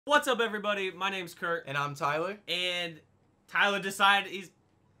What's up, everybody? My name's Kurt. And I'm Tyler. And Tyler decided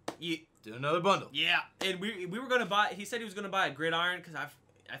do another bundle. Yeah, and we were gonna buy. He said he was gonna buy a gridiron because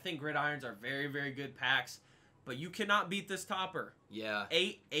I think gridirons are very, very good packs, but you cannot beat this topper. Yeah.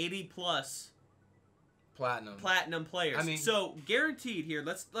 80 plus platinum players. I mean, so guaranteed here.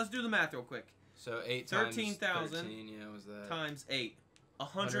 Let's do the math real quick. So 8 13,000 13, yeah, was that times 8.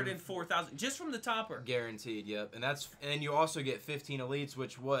 104,000 just from the topper. Guaranteed, yep. And you also get 15 elites,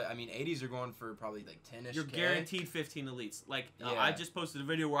 which I mean 80s are going for probably like 10ish. You're guaranteed 15 elites. Like yeah. I just posted a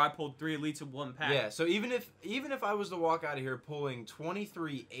video where I pulled 3 elites in one pack. Yeah, so even if I was to walk out of here pulling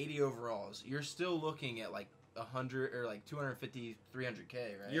 23 80 overalls, you're still looking at like 100 or like 250 300k,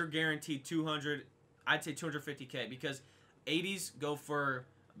 right? You're guaranteed 200. I'd say 250k because 80s go for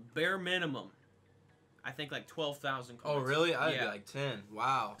bare minimum. I think like 12,000 coins. Oh, really? I'd be like 10.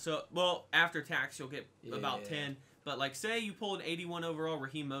 Wow. So, well, after tax, you'll get about yeah. 10. But, like, say you pull an 81 overall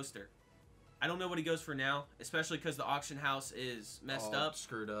Raheem Mostert. I don't know what he goes for now, especially because the auction house is messed up.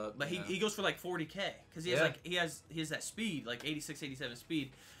 Screwed up. But he goes for, like, 40k. Because he has, like, he has that speed, like 86, 87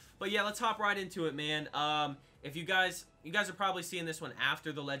 speed. But, yeah, let's hop right into it, man. If you guys are probably seeing this one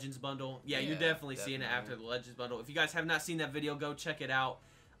after the Legends bundle. Yeah, you're definitely seeing it after the Legends bundle. If you guys have not seen that video, go check it out.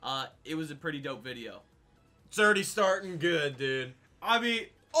 It was a pretty dope video. It's already starting good, dude. I mean,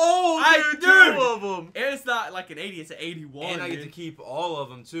 dude, 2 of them. And it's not like an 80, it's an 81. And I get to keep all of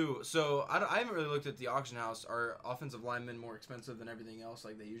them, too. So, I haven't really looked at the auction house. Are offensive linemen more expensive than everything else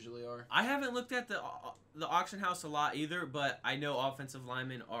like they usually are? I haven't looked at the auction house a lot either, but I know offensive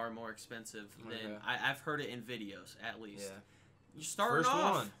linemen are more expensive than... I've heard it in videos, at least. Yeah. You're starting off.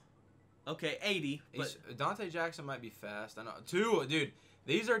 First one. Okay, 80. But Dante Jackson might be fast. I know. 2, dude.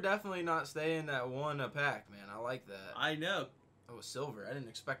 These are definitely not staying at 1 a pack, man. I like that. I know. Oh, silver. I didn't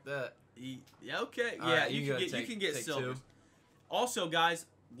expect that. Yeah, okay. All yeah, right, you can get silver. Also, guys,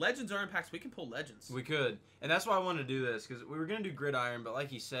 Legends are in packs. We can pull Legends. We could. And that's why I wanted to do this, because we were going to do Gridiron, but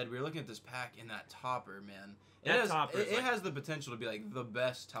like he said, we were looking at this pack in that topper, man. It has the potential to be, like, the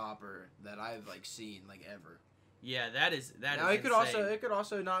best topper that I've, like, seen, like, ever. Yeah, that is it could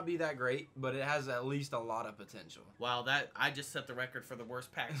also not be that great, but it has at least a lot of potential. Wow, I just set the record for the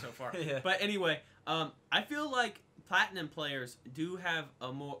worst pack so far. Yeah. But anyway, I feel like platinum players do have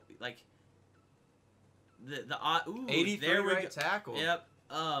a more like the 83 right tackle. Yep.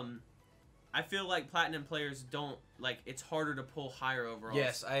 I feel like platinum players don't it's harder to pull higher overalls.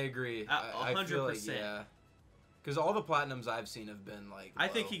 Yes, I agree. 100%. Yeah. Because all the platinums I've seen have been like low. I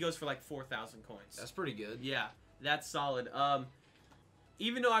think he goes for like 4,000 coins. That's pretty good. Yeah, that's solid.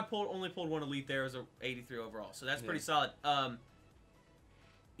 Even though I only pulled 1 elite there as a 83 overall, so that's pretty solid.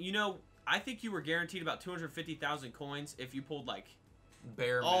 You know, I think you were guaranteed about 250,000 coins if you pulled like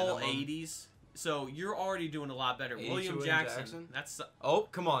bare all minimum. 80s. So you're already doing a lot better. William Jackson. That's oh,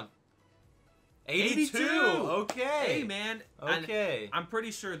 come on. 82. Okay. Hey, man. Okay. I'm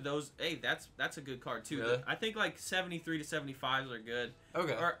pretty sure those. Hey, that's a good card too. Really? I think like 73 to 75s are good.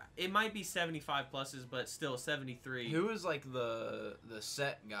 Okay. Or it might be 75 pluses, but still 73. Who is like the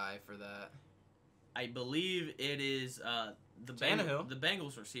set guy for that? I believe it is the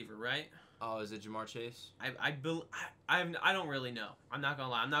Bengals receiver, right? Oh, is it Jamar Chase? I don't really know. I'm not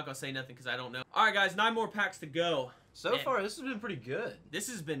gonna lie. I'm not gonna say nothing because I don't know. All right, guys, 9 more packs to go. So far, this has been pretty good. This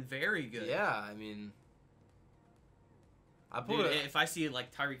has been very good. Yeah, I mean, if I see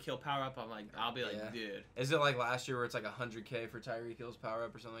like Tyreek Hill power up, I'll be like, dude. Is it like last year where it's like 100K for Tyreek Hill's power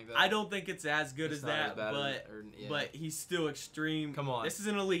up or something like that? I don't think it's as good as that, but he's still extreme. Come on, this is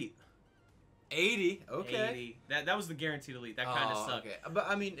an elite. 80. Okay. 80. That was the guaranteed elite. That kind of sucked. Okay. But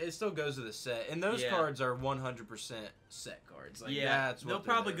I mean, it still goes to the set, and those cards are 100% set cards. Like, that's what they'll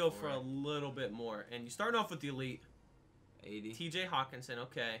probably go for a little bit more. And you starting off with the elite. 80. T.J. Hawkinson.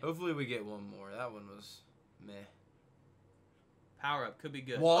 Okay. Hopefully we get one more. That one was meh. Power up could be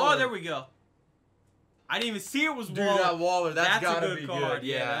good. Waller. Oh, there we go. I didn't even see it was Waller. Dude, that Waller. That's gotta be card. good.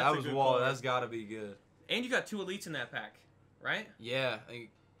 Yeah, that was Waller. Card. That's gotta be good. And you got 2 elites in that pack, right? Yeah.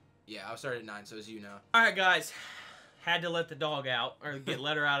 Yeah, I'll start at 9, so it's you now. All right, guys. Had to let the dog out, or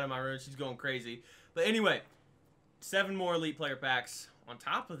let her out of my room. She's going crazy. But anyway, 7 more elite player packs on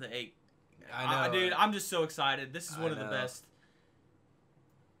top of the 8. I know. Dude, I'm just so excited. This is one of the best.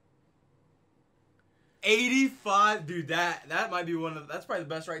 85. Dude, that might be that's probably the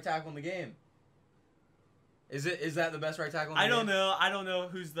best right tackle in the game. Is that the best right tackle in the game? I don't know. I don't know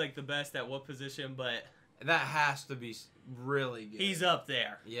who's like the best at what position, but that has to be really good. He's up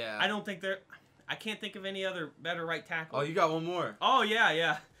there. Yeah. I can't think of any other better right tackle. Oh, you got one more. Oh,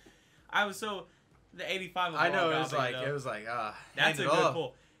 yeah. I was the 85 I know, it was like that's a good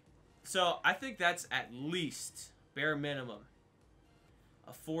pull. So, I think that's at least bare minimum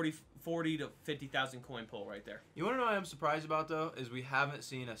a 40 to 50,000 coin pull right there. You want to know what I'm surprised about, though? Is we haven't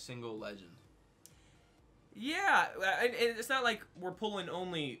seen a single legend. Yeah, and it's not like we're pulling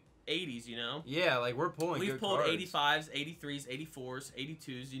only 80s, you know? Yeah, like we're pulling We've good pulled cards. 85s, 83s, 84s,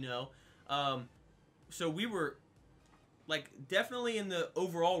 82s, you know? So we were, like, definitely in the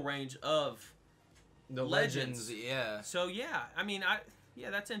overall range of the legends. Yeah. So, yeah, I mean, yeah,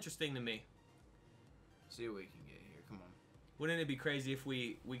 that's interesting to me. See what we can get here. Come on. Wouldn't it be crazy if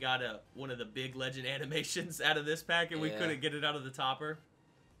we got one of the big legend animations out of this pack and we couldn't get it out of the topper?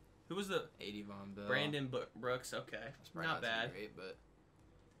 Who was the 80 Von Bell? Brandon Brooks. Okay, not bad. Great, but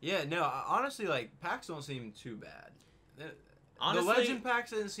yeah, no. Honestly, like packs don't seem too bad. Honestly, the legend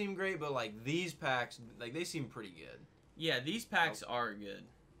packs didn't seem great, but like these packs, like they seem pretty good. Yeah, these packs are good.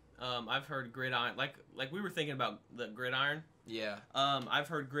 I've heard Gridiron, like we were thinking about the Gridiron. Yeah. I've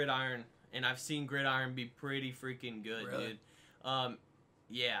heard Gridiron, and I've seen Gridiron be pretty freaking good, really? Dude.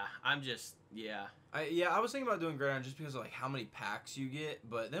 Yeah, I was thinking about doing Gridiron just because of like how many packs you get,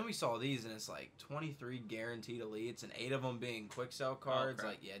 but then we saw these and it's like 23 guaranteed elites and 8 of them being quick sell cards. Oh,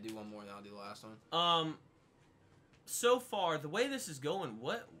 like, yeah, do one more, then I'll do the last one. So far the way this is going,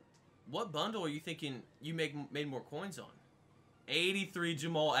 what bundle are you thinking you made more coins on? 83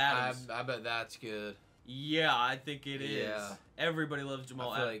 Jamal Adams. I bet that's good. Yeah, I think it is. Yeah. Everybody loves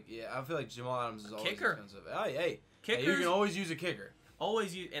Jamal Adams. I feel like Jamal Adams is always kicker. expensive. Hey, Kickers, you can always use a kicker.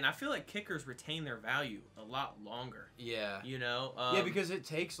 Always use, and I feel like kickers retain their value a lot longer. Yeah. You know? Yeah, because it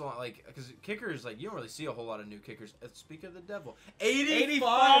takes long, like, because kickers, like, you don't really see a whole lot of new kickers. Speak of the devil.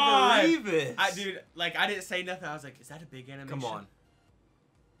 85 Revis! Dude, like, I didn't say nothing. I was like, is that a big animation? Come on.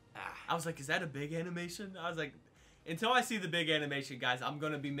 I was like, is that a big animation? I was like, until I see the big animation, guys, I'm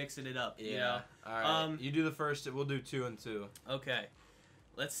going to be mixing it up. Yeah. You know? All right. You do the first, we'll do 2 and 2. Okay.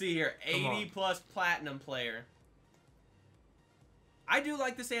 Let's see here. 80 plus platinum player. I do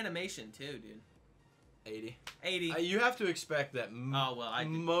like this animation too, dude. 80. You have to expect that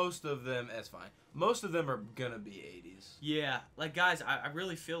most of them, that's fine. Most of them are going to be 80s. Yeah. Like, guys, I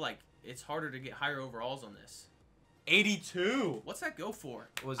really feel like it's harder to get higher overalls on this. 82. What's that go for?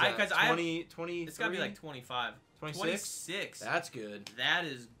 Was that 20? It's got to be like 25. 26? That's good. That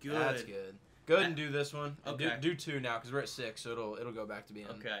is good. That's good. Go ahead and do this one. Okay. Do 2 now because we're at 6, so it'll go back to being.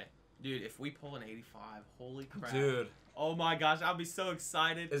 Okay. Dude, if we pull an 85, holy crap. Dude. Oh my gosh, I'll be so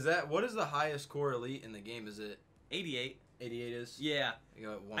excited. What is the highest core elite in the game? Is it 88? 88 is? Yeah. You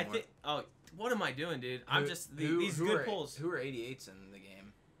got one more. Oh, what am I doing, dude? I'm just these good pulls. Who are 88s in the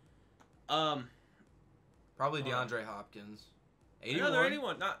game? Probably DeAndre Hopkins. 81. Another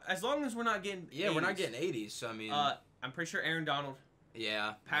 81. Not as long as we're not getting. Yeah, 80s. we're not getting 80s. So I mean. I'm pretty sure Aaron Donald.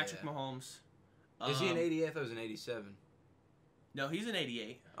 Yeah. Patrick Mahomes. Is he an 88? I thought it was an 87. No, he's an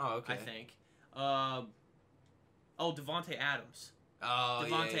 88. Oh, okay. I think. Devontae Adams. Oh,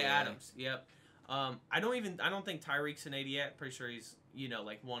 Devontae Adams. Yep. I don't think Tyreek's an 88. I'm pretty sure he's,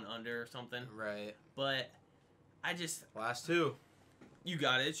 like 1 under or something. Right. But I just last 2. You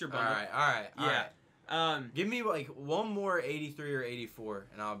got it. It's your bundle. All right. Yeah. Give me like one more 83 or 84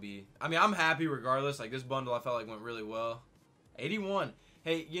 and I'll be I'm happy regardless. Like this bundle I felt like went really well. 81.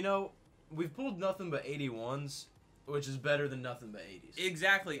 Hey, we've pulled nothing but 81s, which is better than nothing but 80s.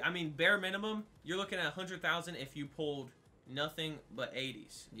 Exactly. I mean, bare minimum, you're looking at 100,000 if you pulled nothing but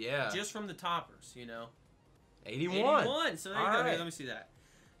 80s. Yeah. Just from the toppers, 81. 81. So there you go. Here, let me see that.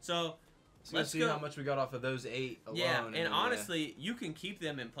 So let's see how much we got off of those 8 alone. Yeah, and honestly, you can keep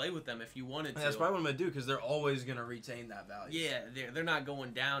them and play with them if you wanted to. That's probably what I'm going to do because they're always going to retain that value. Yeah, they're not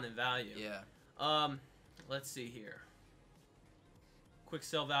going down in value. Yeah. Let's see here. Quick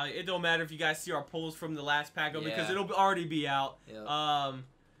sell value. It don't matter if you guys see our pulls from the last pack because it'll already be out. Yep.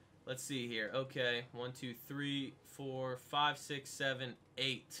 Let's see here. Okay, 1, 2, 3, 4, 5, 6, 7,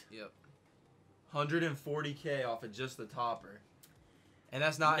 8. Yep. 140K off of just the topper. And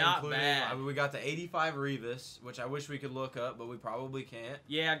that's not including. Bad. We got the 85 Revis, which I wish we could look up, but we probably can't.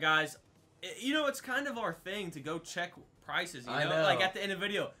 Yeah, guys. It's kind of our thing to go check prices. I know. Like at the end of the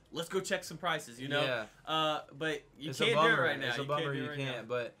video, let's go check some prices. Yeah. But you it's can't do it right now. It's a bummer you can't.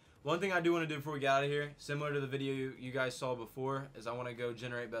 But one thing I do want to do before we get out of here, similar to the video you guys saw before, is I want to go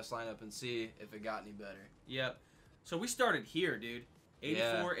generate best lineup and see if it got any better. Yep. So we started here, dude.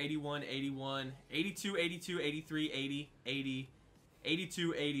 84, 81, 81, 82, 82, 83, 80, 80.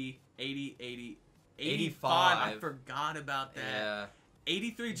 82, 80, 80, 80, 85. I forgot about that. Yeah.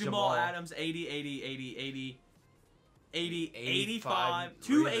 83 Jamal Adams, 80, 80, 80, 80, 80, 85.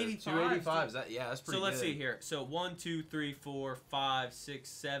 285. 285. That's pretty good. So let's see here. So 1, 2, 3, 4, 5, 6,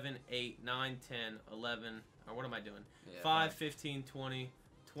 7, 8, 9, 10, 11. Or what am I doing? Yeah, 5, 15, 20,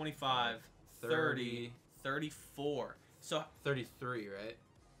 25, 30, 34. So 33, right?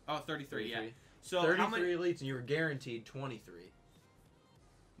 Oh, 33, 33. yeah. So 33 how many? elites, and you were guaranteed 23.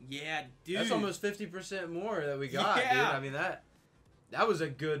 Yeah, dude. That's almost 50% more that we got, dude. Yeah. I mean, that was a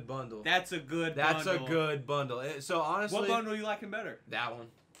good bundle. That's a good That's bundle. a good bundle. So honestly, What bundle you liking better? that one.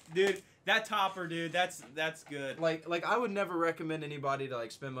 Dude, that topper, dude, that's good. Like I would never recommend anybody to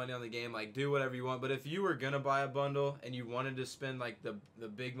like spend money on the game. Like do whatever you want. But if you were gonna buy a bundle and you wanted to spend like the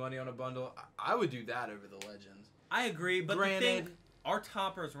big money on a bundle, I would do that over the Legends. I agree, but Granted, the thing, our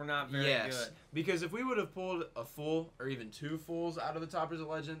toppers were not very good. Because if we would have pulled a full or even 2 fulls out of the toppers of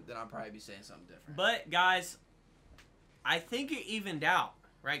Legend, then I'd probably be saying something different. But guys, I think it evened out,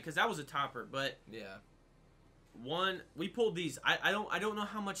 right? Because that was a topper, but yeah. We pulled these. I don't know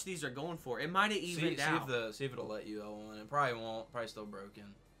how much these are going for. It might have evened out. See if it'll let you L1. It probably won't. Probably still broken.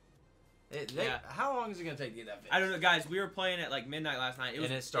 Yeah. How long is it gonna take to get that fixed? I don't know, guys. We were playing at like midnight last night.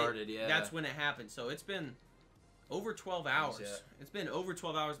 It started. Yeah. That's when it happened. So it's been over 12 hours. Yeah. It's been over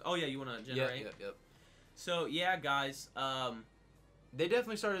 12 hours. Oh yeah, you want to generate? Yep. So yeah, guys. They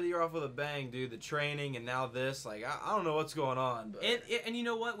definitely started the year off with a bang, dude. The training and now this. Like I don't know what's going on. But and you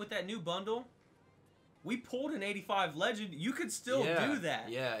know what? With that new bundle, we pulled an 85 Legend. You could still do that.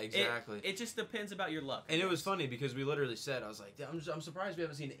 Yeah, exactly. It just depends about your luck. And it was funny because we literally said, I was like, I'm surprised we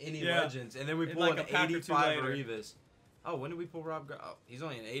haven't seen any Yeah. Legends. And then we And pulled like an a pack or two 85 later. Revis. Oh, when did we pull Rob? Oh, he's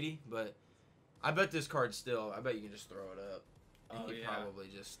only an 80, but I bet this card still. I bet you can just throw it up. Oh, And he yeah. probably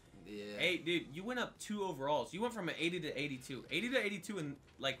just, yeah. Hey, dude, you went up 2 overalls. You went from an 80 to 82. 80 to 82, and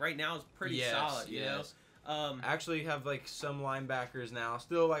like right now is pretty solid. You know. I actually have like some linebackers now.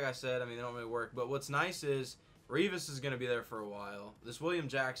 Still, like I said, I mean they don't really work. But what's nice is Revis is going to be there for a while. This William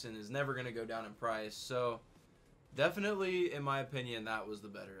Jackson is never going to go down in price. So definitely, in my opinion, that was the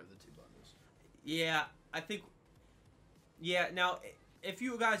better of the 2 bundles. Yeah, I think. Yeah, now if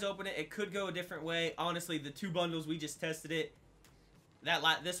you guys open it, it could go a different way. Honestly, the 2 bundles we just tested it.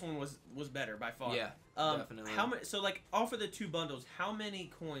 This one was better by far. Yeah, definitely. How many? So like off of the 2 bundles, how many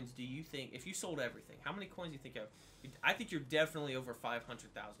coins do you think? If you sold everything, how many coins do you think you have? I think you're definitely over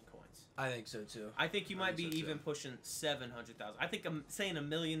 500,000 coins. I think so too. I think you might be so, even pushing 700,000. I think I'm saying $1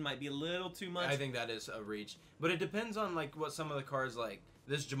 million might be a little too much. I think that is a reach, but it depends on like what some of the cards like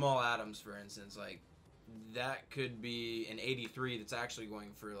this Jamal Adams, for instance, like that could be an 83 that's actually going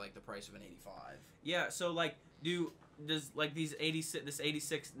for like the price of an 85. Yeah. So like, does like this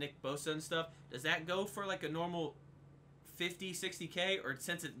 86 Nick Bosa and stuff? Does that go for like a normal 50, 60K, or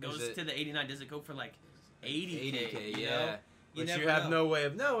since it goes to the 89, does it go for like 80K? Yeah. Know? But you have no way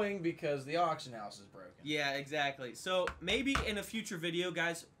of knowing because the auction house is broken. Yeah, exactly. So maybe in a future video,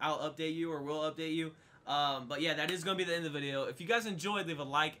 guys, I'll update you or we'll update you. But yeah, that is going to be the end of the video. If you guys enjoyed, leave a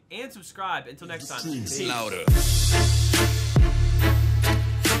like and subscribe. Until next time. Louder.